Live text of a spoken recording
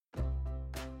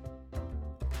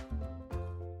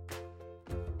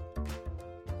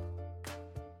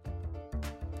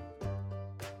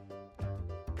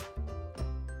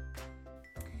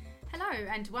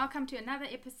and welcome to another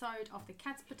episode of the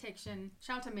Cats Protection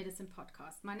Shelter Medicine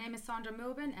podcast. My name is Sandra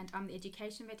Milburn and I'm the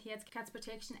education vet here at Cats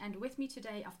Protection, and with me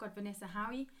today I've got Vanessa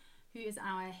Howie, who is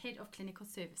our head of clinical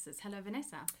services. Hello,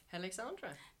 Vanessa. Hello, Sandra.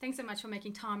 Thanks so much for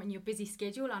making time in your busy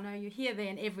schedule. I know you're here, there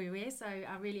and everywhere, so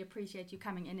I really appreciate you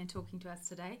coming in and talking to us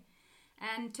today.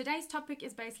 And today's topic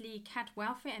is basically cat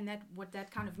welfare, and what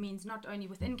that kind of means, not only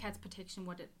within Cats Protection,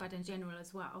 but in general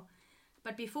as well.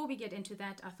 But before we get into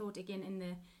that, I thought, again, in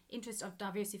the interest of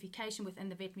diversification within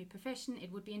the veterinary profession,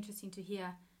 it would be interesting to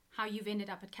hear how you've ended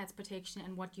up at Cats Protection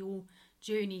and what your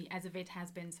journey as a vet has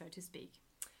been, so to speak.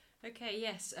 Okay,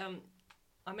 yes. I'm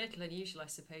a little unusual, I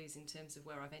suppose, in terms of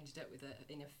where I've ended up with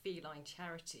in a feline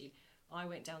charity. I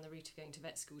went down the route of going to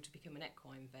vet school to become an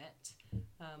equine vet.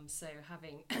 So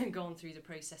having gone through the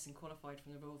process and qualified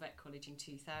from the Royal Vet College in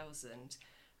 2000,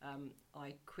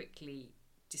 I quickly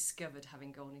discovered,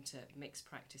 having gone into mixed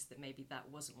practice, that maybe that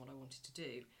wasn't what I wanted to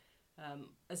do.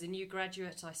 As a new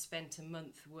graduate, I spent a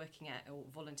month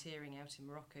volunteering out in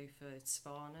Morocco for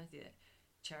Spana, the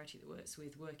charity that works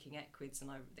with working equids,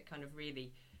 and that kind of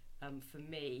really, for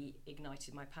me,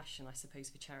 ignited my passion, I suppose,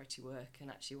 for charity work and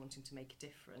actually wanting to make a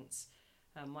difference.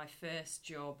 My first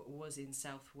job was in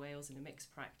South Wales in a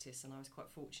mixed practice, and I was quite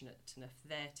fortunate enough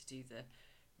there to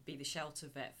be the shelter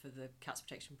vet for the Cats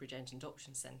Protection Bridgend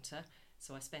Adoption Centre.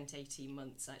 So I spent 18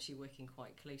 months actually working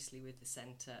quite closely with the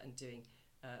centre and doing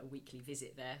a weekly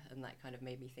visit there, and that kind of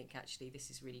made me think, actually, this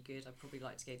is really good. I'd probably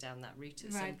like to go down that route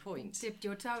at some point. Dipped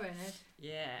your toe in it.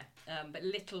 Yeah, but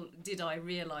little did I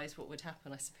realise what would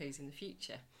happen, I suppose, in the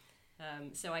future.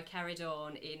 So I carried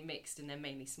on in mixed and then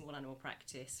mainly small animal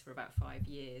practice for about 5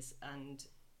 years, and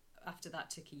after that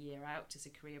took a year out as a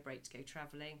career break to go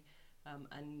travelling.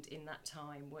 And in that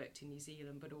time worked in New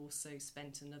Zealand, but also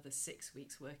spent another 6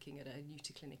 weeks working at a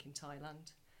neuter clinic in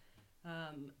Thailand.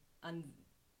 And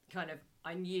kind of,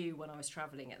 I knew when I was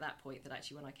travelling at that point that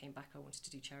actually when I came back I wanted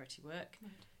to do charity work.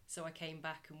 Right. So I came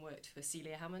back and worked for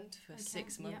Celia Hammond for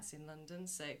 6 months in London,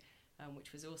 so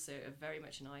which was also very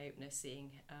much an eye-opener,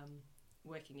 seeing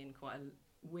working in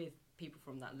with people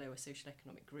from that lower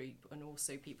socioeconomic group, and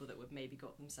also people that would maybe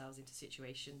got themselves into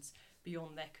situations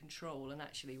beyond their control and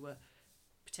actually were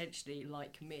potentially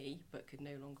like me but could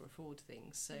no longer afford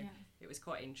things. So it was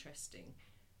quite interesting.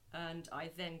 And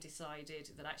I then decided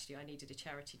that actually I needed a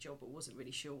charity job but wasn't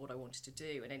really sure what I wanted to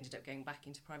do, and ended up going back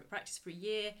into private practice for a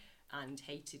year and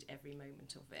hated every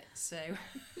moment of it. So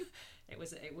it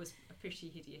was a pretty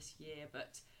hideous year,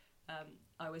 but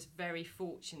I was very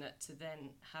fortunate to then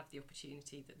have the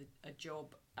opportunity that a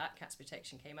job at Cats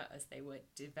Protection came out as they were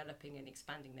developing and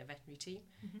expanding their veterinary team.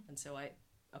 Mm-hmm. And so I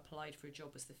applied for a job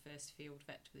as the first field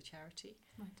vet for the charity.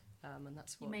 Right. And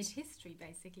that's what... You made history,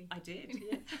 basically. I did,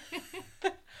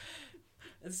 yeah.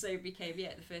 And so became,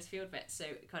 the first field vet. So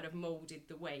it kind of moulded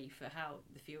the way for how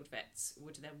the field vets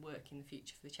would then work in the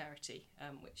future for the charity,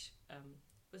 which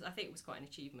I think was quite an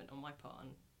achievement on my part,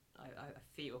 and I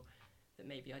feel that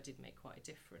maybe I did make quite a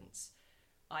difference.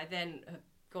 I then have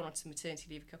gone on to maternity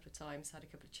leave a couple of times, had a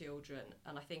couple of children,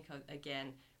 and I think,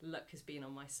 again, luck has been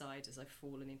on my side as I've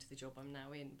fallen into the job I'm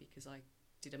now in, because I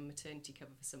did a maternity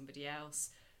cover for somebody else,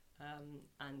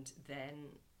 and then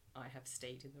I have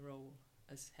stayed in the role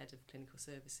as head of clinical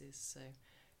services, so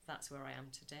that's where I am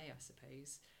today, I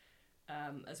suppose.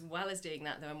 As well as doing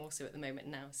that, though, I'm also at the moment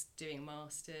now doing a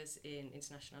master's in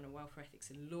international animal welfare ethics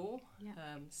and law. Yeah.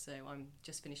 So I'm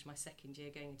just finished my second year,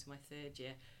 going into my third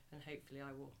year, and hopefully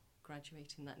I will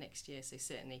graduate in that next year. So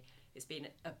certainly it's been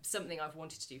something I've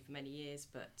wanted to do for many years,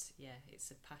 but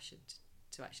it's a passion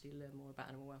to actually learn more about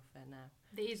animal welfare now.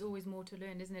 There is always more to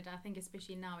learn, isn't it? I think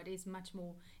especially now it is much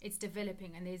more, it's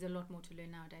developing, and there's a lot more to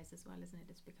learn nowadays as well, isn't it?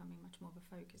 It's becoming much more of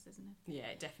a focus, isn't it? Yeah,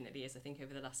 it definitely is. I think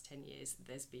over the last 10 years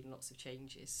there's been lots of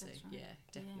changes. So that's right.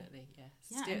 Definitely.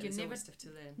 There's always stuff to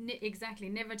learn. Exactly,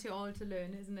 never too old to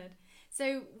learn, isn't it?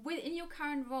 So in your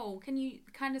current role, can you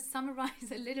kind of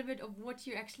summarise a little bit of what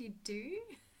you actually do?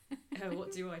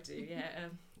 What do I do? Yeah,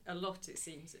 a lot, it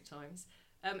seems, at times.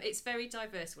 It's very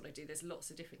diverse what I do. There's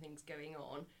lots of different things going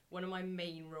on. One of my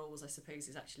main roles, I suppose,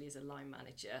 is actually as a line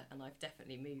manager, and I've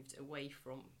definitely moved away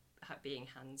from being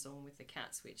hands-on with the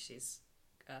cats, which is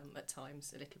at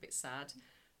times a little bit sad.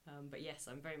 But yes,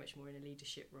 I'm very much more in a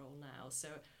leadership role now. So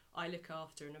I look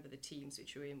after a number of the teams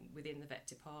which are within the vet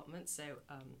department. So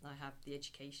I have the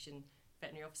education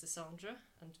veterinary officer, Sandra,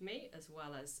 and me, as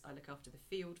well as I look after the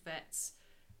field vets,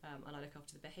 and I look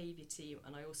after the behaviour team,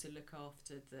 and I also look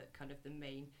after the kind of the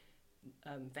main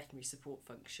veterinary support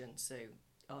function. So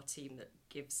our team that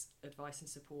gives advice and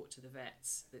support to the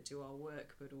vets that do our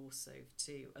work, but also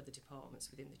to other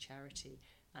departments within the charity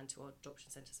and to our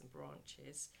adoption centres and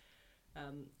branches.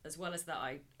 As well as that,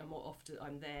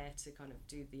 I'm there to kind of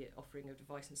do the offering of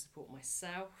advice and support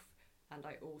myself, and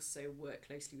I also work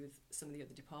closely with some of the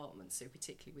other departments, so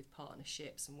particularly with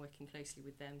partnerships and working closely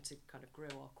with them to kind of grow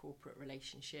our corporate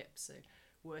relationships, so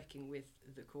working with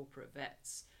the corporate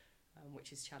vets,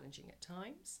 which is challenging at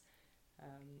times.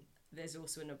 There's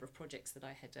also a number of projects that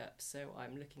I head up, so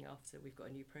I'm looking after, we've got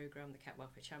a new programme, the Cat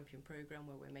Welfare Champion programme,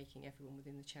 where we're making everyone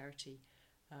within the charity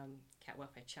cat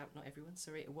welfare not everyone,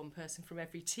 sorry, one person from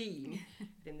every team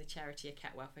within the charity a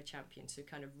cat welfare champion, to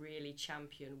kind of really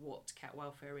champion what cat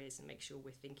welfare is and make sure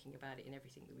we're thinking about it in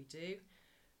everything that we do.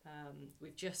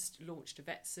 We've just launched a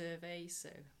vet survey, so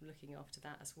I'm looking after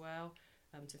that as well,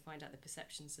 to find out the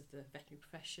perceptions of the veterinary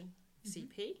profession,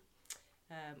 CP.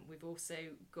 We've also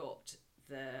got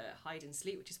the Hide and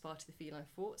Sleep, which is part of the Feline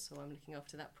Fort, so I'm looking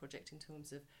after that project in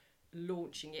terms of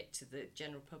launching it to the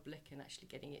general public and actually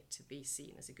getting it to be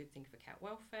seen as a good thing for cat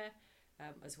welfare,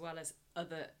 as well as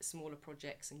other smaller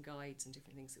projects and guides and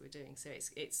different things that we're doing. So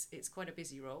it's quite a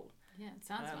busy role. Yeah, it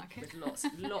sounds like it.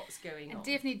 With lots going on. And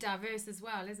definitely diverse as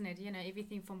well, isn't it? You know,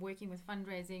 everything from working with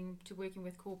fundraising to working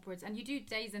with corporates. And you do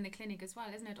days in the clinic as well,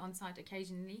 isn't it, on site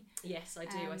occasionally? Yes, I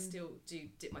do. I still do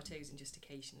dip my toes in just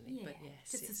occasionally. Yeah, but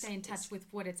yes, just to stay in touch with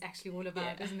what it's actually all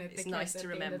about, isn't it? It's nice to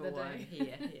remember why I'm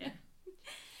here. Yeah.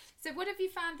 So what have you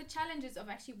found the challenges of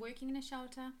actually working in a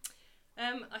shelter?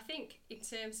 I think in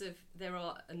terms of, there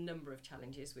are a number of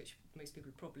challenges which most people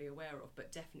are probably aware of,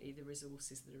 but definitely the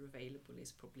resources that are available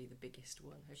is probably the biggest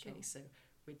one. Okay, Sure. So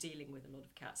we're dealing with a lot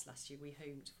of cats. Last year we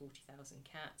homed 40,000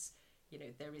 cats. You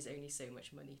know, there is only so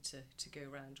much money to go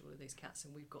around all of those cats,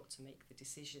 and we've got to make the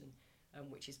decision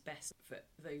which is best for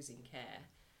those in care.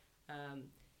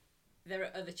 There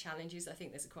are other challenges. I think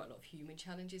there's quite a lot of human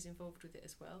challenges involved with it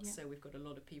as well. Yeah. So we've got a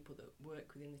lot of people that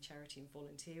work within the charity and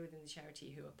volunteer within the charity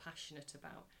who are passionate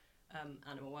about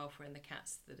animal welfare and the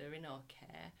cats that are in our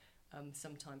care.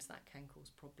 Sometimes that can cause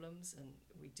problems, and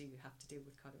we do have to deal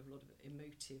with kind of a lot of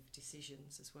emotive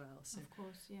decisions as well. So of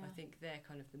course, yeah. I think they're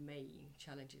kind of the main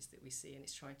challenges that we see, and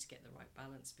it's trying to get the right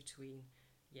balance between,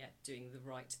 doing the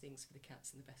right things for the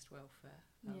cats and the best welfare,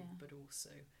 but also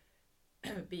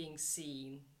being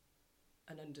seen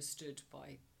and understood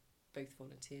by both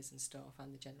volunteers and staff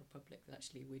and the general public that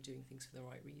actually we're doing things for the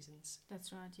right reasons.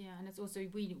 That's right, yeah. And it's also,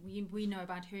 we know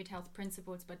about herd health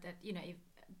principles, but that, you know, if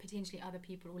potentially other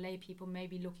people or lay people may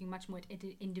be looking much more at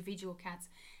individual cats,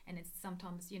 and it's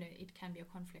sometimes, you know, it can be a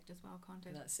conflict as well, can't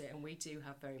it? That's it, and we do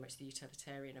have very much the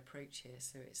utilitarian approach here,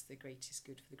 so it's the greatest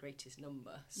good for the greatest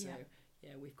number. So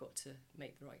we've got to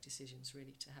make the right decisions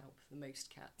really to help the most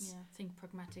cats. Yeah, think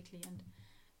pragmatically and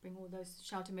bring all those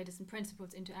shelter medicine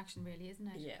principles into action, really, isn't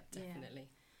it? Yeah, definitely.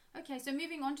 Yeah. Okay, so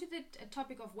moving on to the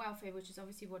topic of welfare, which is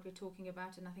obviously what we're talking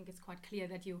about, and I think it's quite clear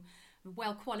that you're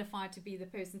well qualified to be the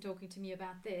person talking to me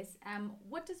about this.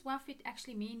 What does welfare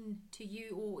actually mean to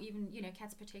you, or even, you know,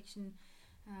 cats protection?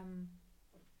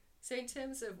 So in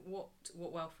terms of what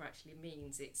welfare actually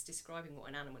means, it's describing what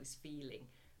an animal is feeling.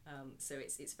 So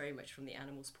it's very much from the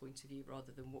animal's point of view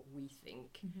rather than what we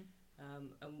think. Mm-hmm.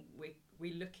 And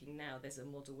we're looking now, there's a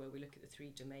model where we look at the three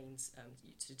domains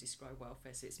to describe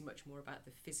welfare. So it's much more about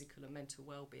the physical and mental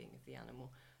well-being of the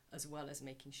animal, as well as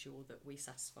making sure that we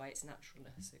satisfy its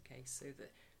naturalness, okay, so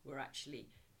that we're actually,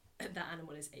 that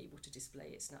animal is able to display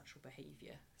its natural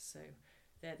behaviour. So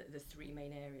they're the three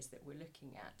main areas that we're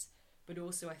looking at. But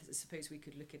also I suppose we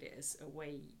could look at it as a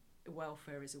way,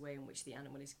 welfare is a way in which the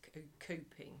animal is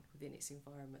coping within its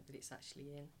environment that it's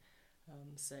actually in.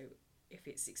 So if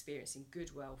it's experiencing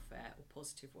good welfare or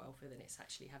positive welfare, then it's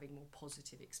actually having more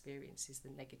positive experiences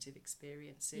than negative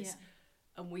experiences. Yeah.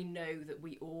 And we know that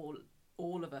we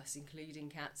all of us, including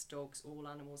cats, dogs, all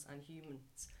animals and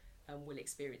humans, will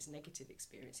experience negative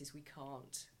experiences. We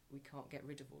can't get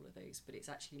rid of all of those, but it's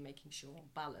actually making sure on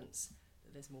balance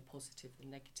that there's more positive than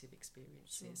negative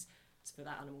experiences. Sure. It's for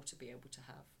that animal to be able to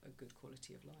have a good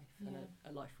quality of life and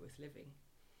a life worth living.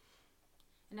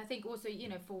 And I think also, you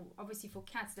know, for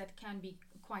cats that can be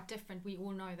quite different. We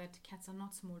all know that cats are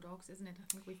not small dogs, isn't it? I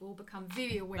think we've all become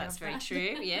very aware of that. That's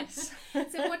very true, yes.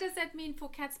 So what does that mean for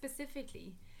cats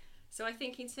specifically? So I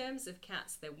think in terms of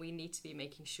cats, then we need to be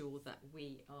making sure that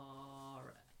we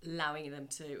are allowing them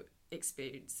to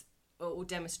experience or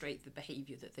demonstrate the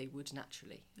behaviour that they would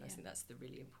naturally. I think that's the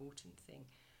really important thing.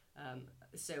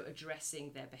 So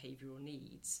addressing their behavioural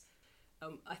needs.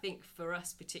 I think for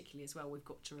us particularly as well, we've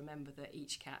got to remember that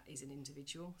each cat is an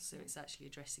individual, so it's actually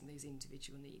addressing those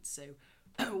individual needs. So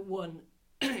one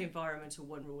environment or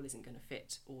one rule isn't going to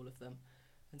fit all of them,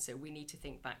 and so we need to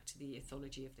think back to the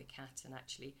ethology of the cat and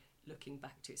actually looking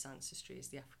back to its ancestry as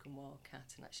the African wild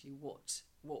cat, and actually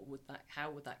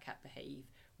how would that cat behave?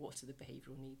 what are the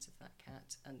behavioural needs of that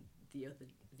cat, and the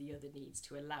other needs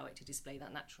to allow it to display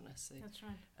that naturalness. So, that's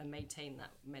right. And maintain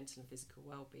that mental and physical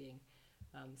well-being.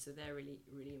 So they're really,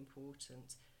 really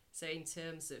important. So in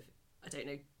terms of, I don't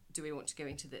know, do we want to go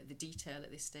into the detail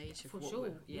at this stage of For what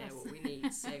sure, yes. what we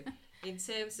need? So in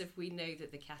terms of, we know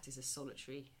that the cat is a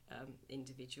solitary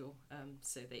individual,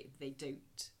 so they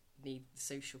don't need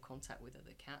social contact with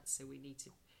other cats. So we need to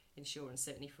ensure, and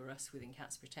certainly for us within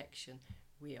Cats Protection,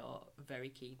 we are very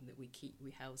keen that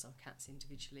we house our cats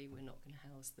individually. We're not going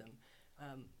to house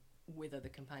them with other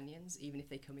companions. Even if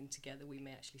they come in together, we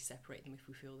may actually separate them if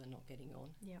we feel they're not getting on.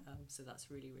 So that's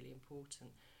really, really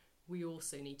important. We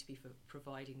also need to be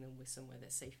providing them with somewhere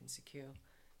that's safe and secure.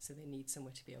 So they need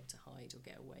somewhere to be able to hide or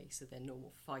get away. So their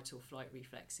normal fight or flight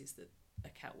reflexes, that a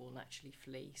cat will naturally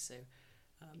flee. So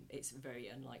it's very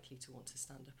unlikely to want to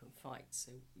stand up and fight.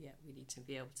 So yeah, we need to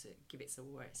be able to give it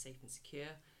somewhere it's safe and secure.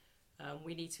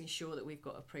 We need to ensure that we've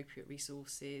got appropriate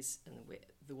resources, and that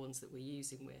the ones that we're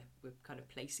using, we're kind of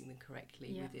placing them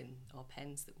correctly within our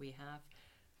pens that we have.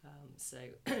 So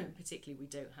particularly, we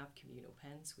don't have communal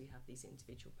pens, we have these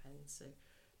individual pens. So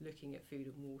looking at food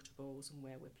and water bowls and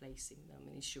where we're placing them,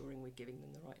 and ensuring we're giving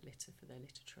them the right litter for their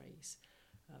litter trays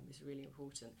is really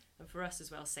important. And for us as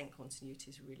well, scent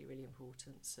continuity is really, really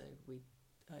important. So we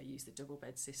use the double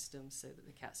bed system so that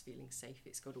the cat's feeling safe.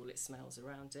 It's got all its smells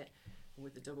around it. And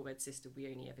with the double bed system, we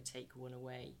only ever take one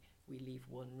away. We leave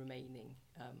one remaining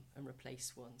and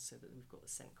replace one, so that we've got the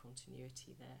scent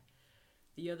continuity there.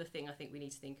 The other thing I think we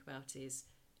need to think about is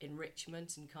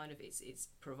enrichment, and kind of it's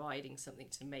providing something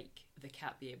to make the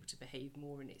cat be able to behave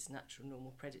more in its natural,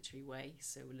 normal, predatory way.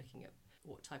 So we're looking at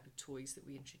what type of toys that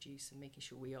we introduce, and making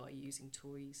sure we are using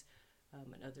toys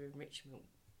and other enrichment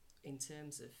in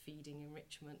terms of feeding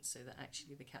enrichment, so that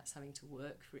actually the cat's having to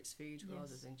work for its food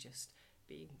rather than just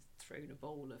being thrown a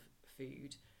bowl of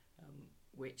food,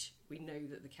 which we know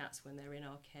that the cats, when they're in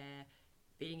our care,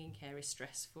 being in care is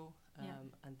stressful,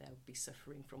 and they'll be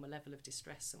suffering from a level of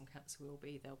distress. Some cats will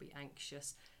be, they'll be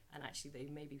anxious, and actually they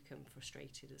may become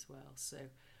frustrated as well. So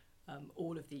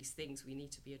all of these things we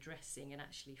need to be addressing, and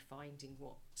actually finding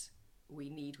what we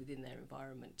need within their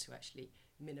environment to actually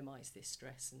minimise this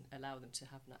stress and allow them to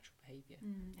have natural behaviour.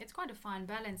 It's quite a fine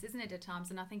balance, isn't it, at times?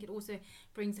 And I think it also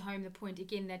brings home the point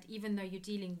again that even though you're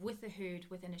dealing with a herd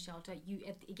within a shelter, you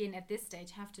at this stage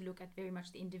have to look at very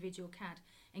much the individual cat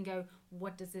and go,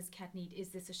 what does this cat need? Is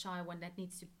this a shy one that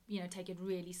needs to, take it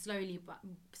really slowly, but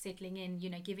settling in,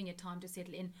 giving it time to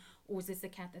settle in? Or is this a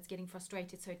cat that's getting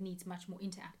frustrated, so it needs much more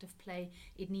interactive play,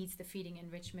 it needs the feeding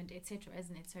enrichment, etc.,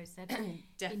 isn't it? So it's that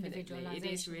definitely, it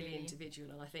is really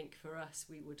individual. And I think for us,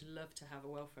 we would love to have a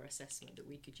welfare assessment that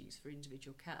we could use for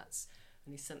individual cats,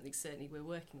 and it's something certainly we're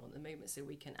working on at the moment, so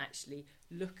we can actually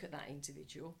look at that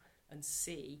individual and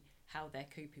see how they're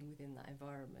coping within that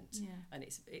environment. And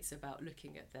it's about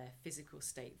looking at their physical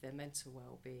state, their mental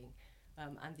well-being,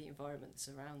 and the environment that's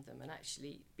around them, and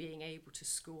actually being able to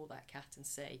score that cat and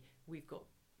say, we've got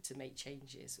to make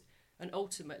changes. And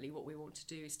ultimately what we want to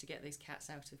do is to get those cats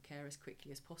out of care as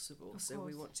quickly as possible. So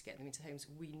we want to get them into homes.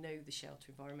 We know the shelter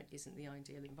environment isn't the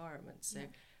ideal environment, so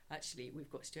actually we've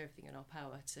got to do everything in our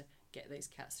power to get those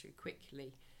cats through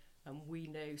quickly. We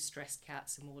know stressed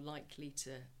cats are more likely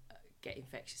to get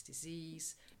infectious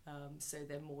disease, so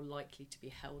they're more likely to be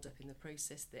held up in the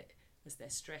process. That as they're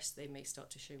stressed, they may start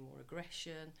to show more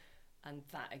aggression, and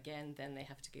that again, then they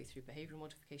have to go through behavioural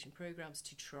modification programs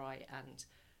to try and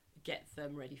get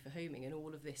them ready for homing, and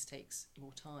all of this takes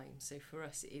more time. So for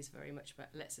us, it is very much about,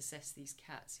 let's assess these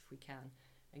cats if we can,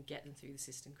 and get them through the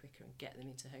system quicker and get them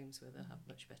into homes where they'll have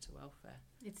much better welfare.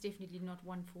 It's definitely not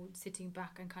one for sitting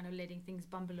back and kind of letting things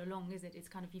bumble along, is it? It's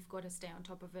kind of, you've got to stay on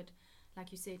top of it.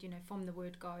 Like you said, from the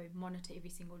word go, monitor every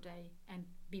single day and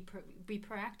be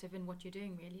proactive in what you're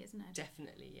doing, really, isn't it?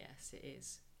 Definitely, yes, it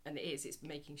is. And it's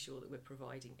making sure that we're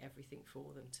providing everything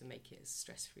for them to make it as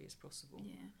stress-free as possible.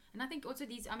 Yeah, and I think also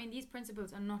these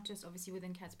principles are not just obviously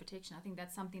within Cats Protection. I think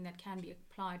that's something that can be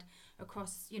applied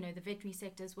across, the veterinary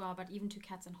sector as well, but even to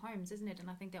cats and homes, isn't it? And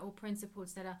I think they're all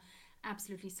principles that are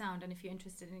absolutely sound. And if you're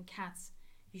interested in cats,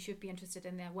 you should be interested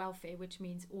in their welfare, which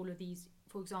means all of these,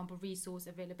 for example, resource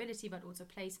availability, but also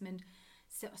placement.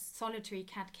 Solitary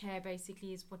cat care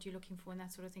basically is what you're looking for, and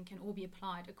that sort of thing can all be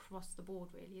applied across the board,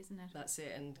 really, isn't it? That's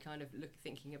it. And kind of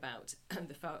thinking about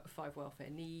the 5 welfare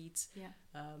needs,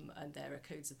 and there are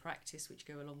codes of practice which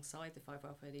go alongside the 5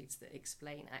 welfare needs that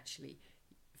explain actually,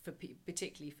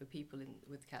 particularly for people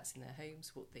with cats in their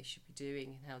homes, what they should be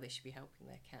doing and how they should be helping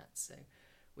their cats. So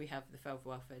we have the 5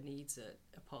 welfare needs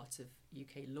a part of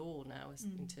UK law now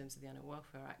in terms of the Animal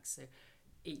Welfare Act. So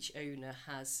each owner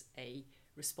has a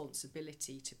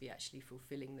responsibility to be actually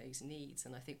fulfilling those needs.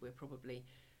 And I think we're probably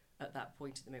at that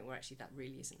point at the moment where actually that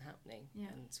really isn't happening.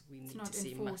 And we need to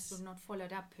see enforced or not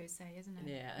followed up per se, isn't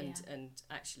it? And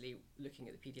actually looking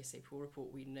at the PDSA pool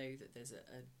report, we know that there's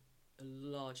a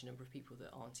large number of people that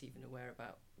aren't even aware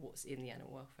about what's in the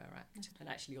Animal Welfare Act. And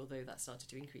actually, although that started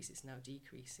to increase, it's now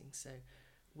decreasing. So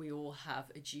we all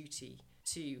have a duty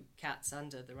to cats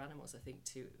and other animals, I think,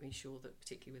 to ensure that,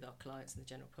 particularly with our clients and the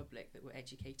general public, that we're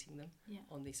educating them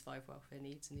on these 5 welfare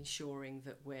needs and ensuring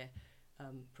that we're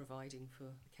providing for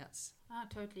the cats. I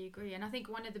totally agree. And I think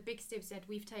one of the big steps that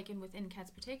we've taken within Cats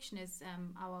Protection is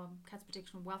our Cats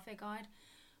Protection Welfare Guide,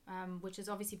 which has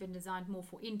obviously been designed more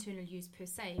for internal use per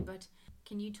se. But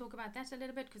can you talk about that a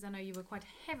little bit? Because I know you were quite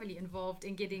heavily involved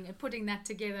in putting that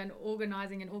together and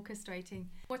organising and orchestrating.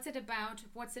 What's it about?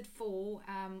 What's it for?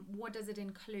 What does it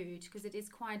include? Because it is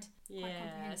quite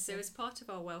comprehensive. So as part of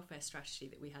our welfare strategy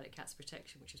that we had at Cats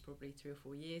Protection, which was probably 3 or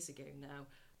 4 years ago now,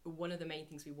 one of the main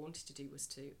things we wanted to do was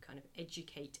to kind of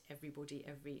educate everybody,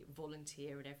 every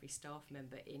volunteer and every staff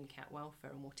member in cat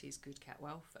welfare and what is good cat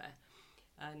welfare.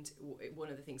 And one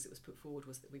of the things that was put forward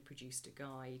was that we produced a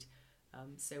guide.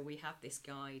 So we have this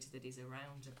guide that is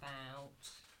around about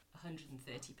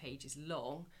 130 pages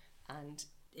long, and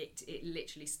it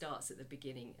literally starts at the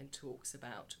beginning and talks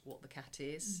about what the cat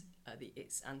is,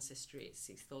 its ancestry, its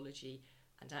ethology,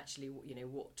 and actually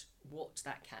what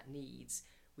that cat needs.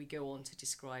 We go on to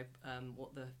describe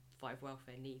what the 5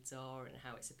 welfare needs are and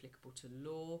how it's applicable to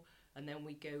law, and then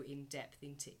we go in depth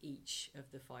into each of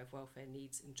the 5 welfare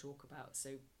needs and talk about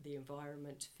the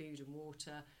environment, food and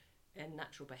water, and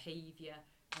natural behaviour,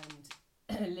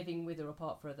 and living with or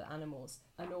apart from other animals,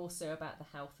 and also about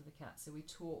the health of the cat. So we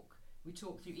talk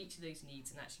through each of those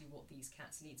needs and actually what these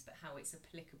cats needs, but how it's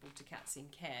applicable to cats in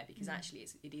care, because actually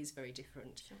it is very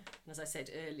different. Sure. And as I said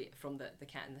earlier, from the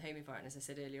cat and the home environment, as I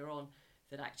said earlier on,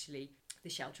 that actually the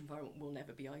shelter environment will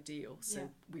never be ideal. So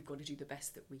we've got to do the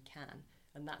best that we can.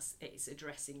 And it's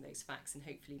addressing those facts and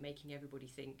hopefully making everybody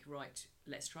think, right,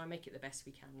 let's try and make it the best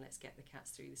we can. Let's get the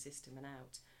cats through the system and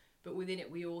out. But within it,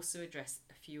 we also address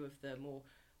a few of the more,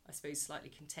 I suppose, slightly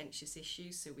contentious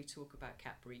issues. So we talk about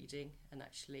cat breeding and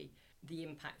actually the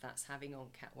impact that's having on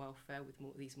cat welfare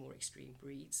with these more extreme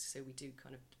breeds. So we do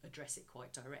kind of address it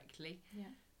quite directly.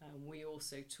 We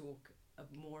also talk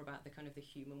more about the kind of the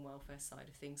human welfare side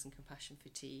of things and compassion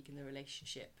fatigue and the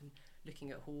relationship, and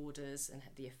looking at hoarders and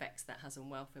the effects that has on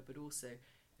welfare, but also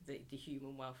the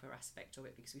human welfare aspect of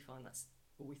it, because we find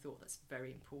we thought that's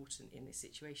very important in this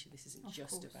situation. This isn't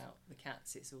just about the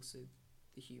cats, it's also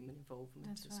the human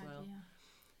involvement as well.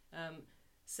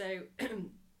 So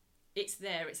it's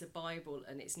there, it's a Bible,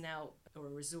 and it's now a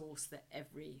resource that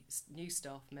every new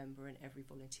staff member and every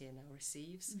volunteer now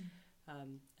receives.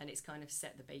 And it's kind of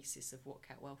set the basis of what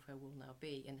cat welfare will now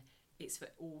be, and it's for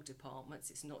all departments.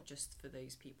 It's not just for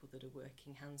those people that are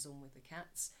working hands-on with the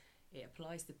cats. It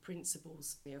applies the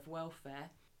principles of welfare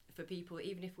for people,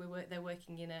 even if they're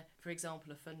working in for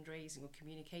example, a fundraising or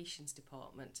communications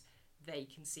department. They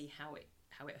can see how it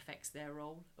affects their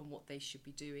role and what they should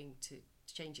be doing to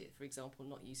change it. For example,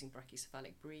 not using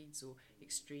brachycephalic breeds or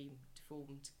extreme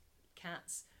deformed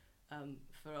cats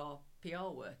for our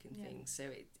PR work and things. So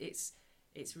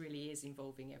it really is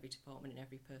involving every department and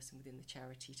every person within the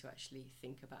charity to actually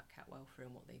think about cat welfare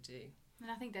and what they do. And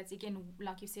I think that's, again,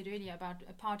 like you said earlier, about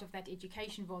a part of that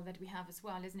education role that we have as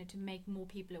well, isn't it? To make more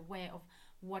people aware of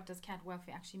what does cat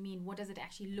welfare actually mean? What does it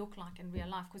actually look like in real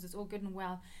life? Because it's all good and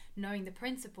well knowing the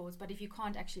principles, but if you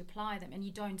can't actually apply them and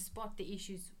you don't spot the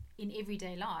issues in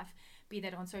everyday life, be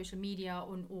that on social media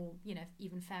or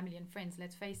even family and friends,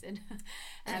 let's face it,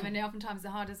 and they're oftentimes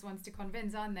the hardest ones to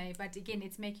convince, aren't they? But again,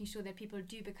 it's making sure that people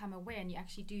do become aware and you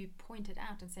actually do point it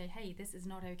out and say, hey, this is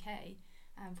not okay,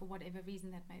 for whatever reason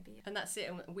that may be. And that's it,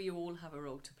 and we all have a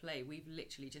role to play. We've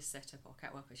literally just set up our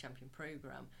Cat Welfare Champion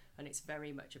programme, and it's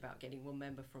very much about getting one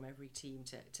member from every team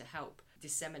to help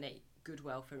disseminate good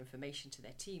welfare information to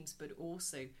their teams, but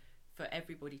also for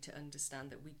everybody to understand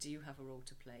that we do have a role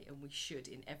to play, and we should,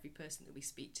 in every person that we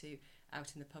speak to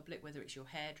out in the public, whether it's your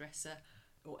hairdresser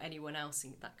or anyone else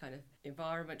in that kind of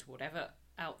environment, whatever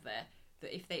out there,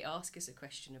 that if they ask us a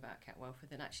question about cat welfare,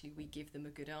 then actually we give them a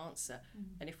good answer.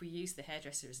 And if we use the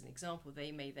hairdresser as an example,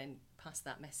 they may then pass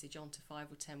that message on to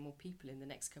 5 or 10 more people in the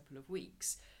next couple of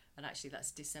weeks, and actually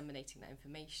that's disseminating that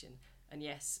information. And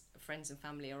yes, friends and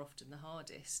family are often the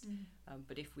hardest,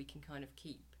 but if we can kind of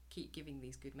keep giving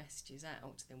these good messages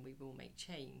out, then we will make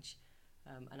change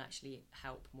and actually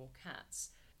help more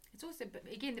cats. It's also,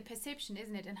 again, the perception,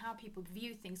 isn't it, and how people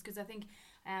view things, because I think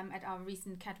at our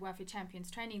recent Cat Welfare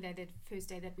Champions training day, that first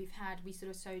day that we've had, we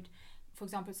sort of showed, for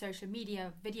example, social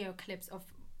media video clips of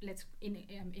let's in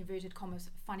inverted commas,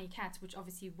 funny cats, which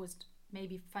obviously was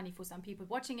maybe funny for some people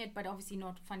watching it, but obviously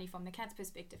not funny from the cat's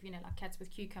perspective, you know, like cats with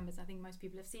cucumbers. I think most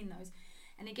people have seen those.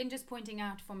 And again, just pointing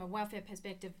out from a welfare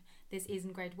perspective, this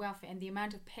isn't great welfare, and the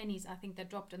amount of pennies I think that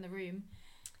dropped in the room,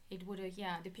 it would have,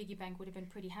 the piggy bank would have been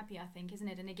pretty happy, I think, isn't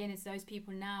it? And again, it's those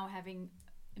people now having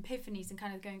epiphanies and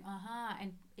kind of going,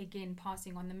 and again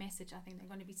passing on the message. I think there are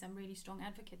going to be some really strong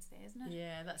advocates there, isn't it?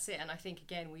 Yeah, that's it. And I think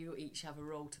again we all each have a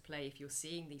role to play. If you're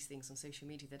seeing these things on social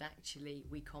media, that actually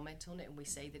we comment on it and we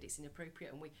say that it's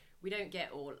inappropriate, and we don't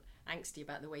get all angsty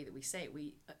about the way that we say it.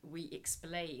 We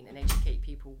explain and educate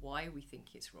people why we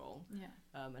think it's wrong.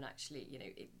 And actually, you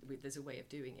know, there's a way of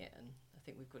doing it, and I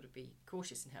think we've got to be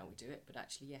cautious in how we do it, but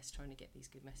actually, yes, trying to get these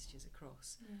good messages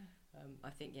across. I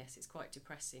think, yes, it's quite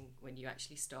depressing when you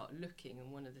actually start looking,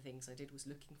 and one of the things I did was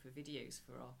looking for videos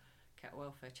for our Cat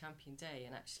Welfare Champion Day,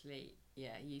 and actually,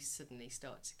 you suddenly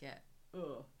start to get,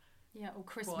 or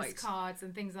Christmas cards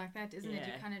and things like that, isn't it?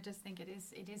 You kind of just think it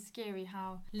is scary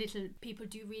how little people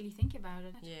do really think about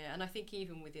it. Yeah, and I think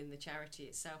even within the charity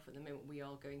itself, at the moment, we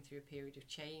are going through a period of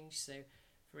change. So,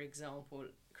 for example,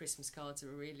 Christmas cards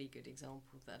are a really good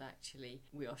example that actually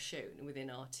we are shown within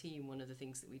our team. One of the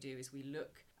things that we do is we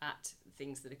look at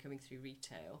things that are coming through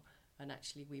retail, and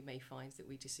actually we may find that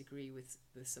we disagree with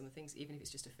some of the things, even if it's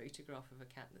just a photograph of a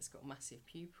cat that's got massive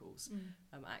pupils.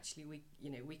 Actually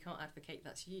we can't advocate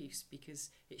that's use because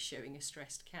it's showing a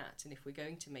stressed cat, and if we're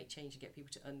going to make change and get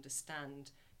people to understand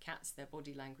cats, their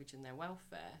body language and their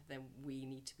welfare, then we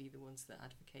need to be the ones that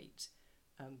advocate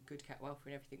good cat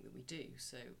welfare in everything that we do.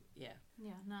 So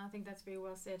I think that's very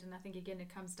well said. And I think again it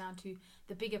comes down to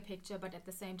the bigger picture, but at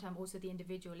the same time also the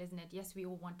individual, isn't it? Yes, we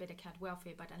all want better cat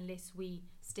welfare, but unless we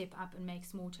step up and make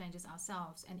small changes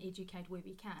ourselves and educate where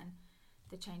we can,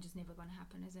 the change is never going to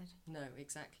happen, is it? No,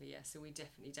 exactly. Yeah, so we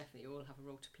definitely all have a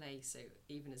role to play. So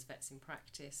even as vets in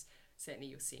practice, certainly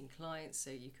you're seeing clients, so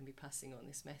you can be passing on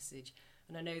this message.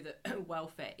 And I know that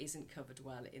welfare isn't covered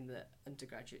well in the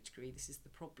undergraduate degree. This is the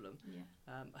problem.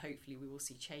 Hopefully we will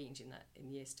see change in that in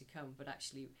years to come. But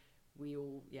actually we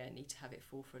all need to have it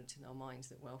forefront in our minds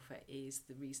that welfare is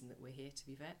the reason that we're here to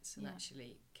be vets. And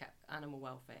actually animal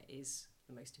welfare is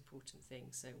the most important thing.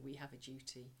 So we have a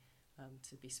duty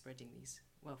to be spreading these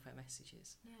welfare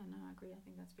messages. Yeah, no, I agree. I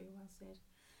think that's very well said.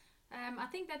 I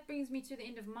think that brings me to the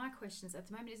end of my questions at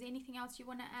the moment. Is there anything else you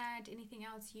want to add? Anything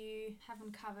else you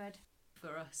haven't covered?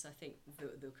 For us, I think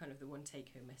the kind of the one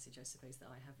take-home message, I suppose, that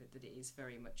I have, that it is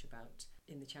very much about,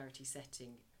 in the charity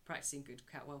setting, practicing good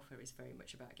cat welfare is very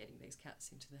much about getting those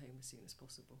cats into the home as soon as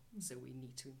possible. So we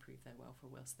need to improve their welfare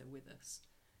whilst they're with us,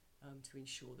 to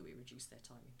ensure that we reduce their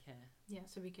time in care. Yeah,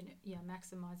 so we can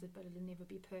maximise it, but it'll never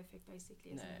be perfect,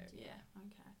 basically, isn't it? Yeah.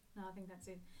 Okay. No, I think that's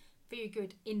it. Very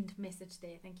good end message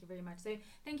there. Thank you very much. So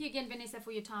thank you again, Vanessa,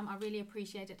 for your time. I really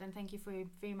appreciate it, and thank you for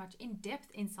very much in-depth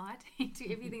insight into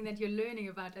everything that you're learning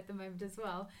about at the moment as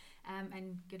well.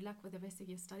 And good luck with the rest of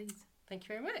your studies. Thank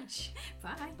you very much.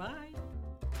 Bye.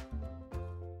 Bye.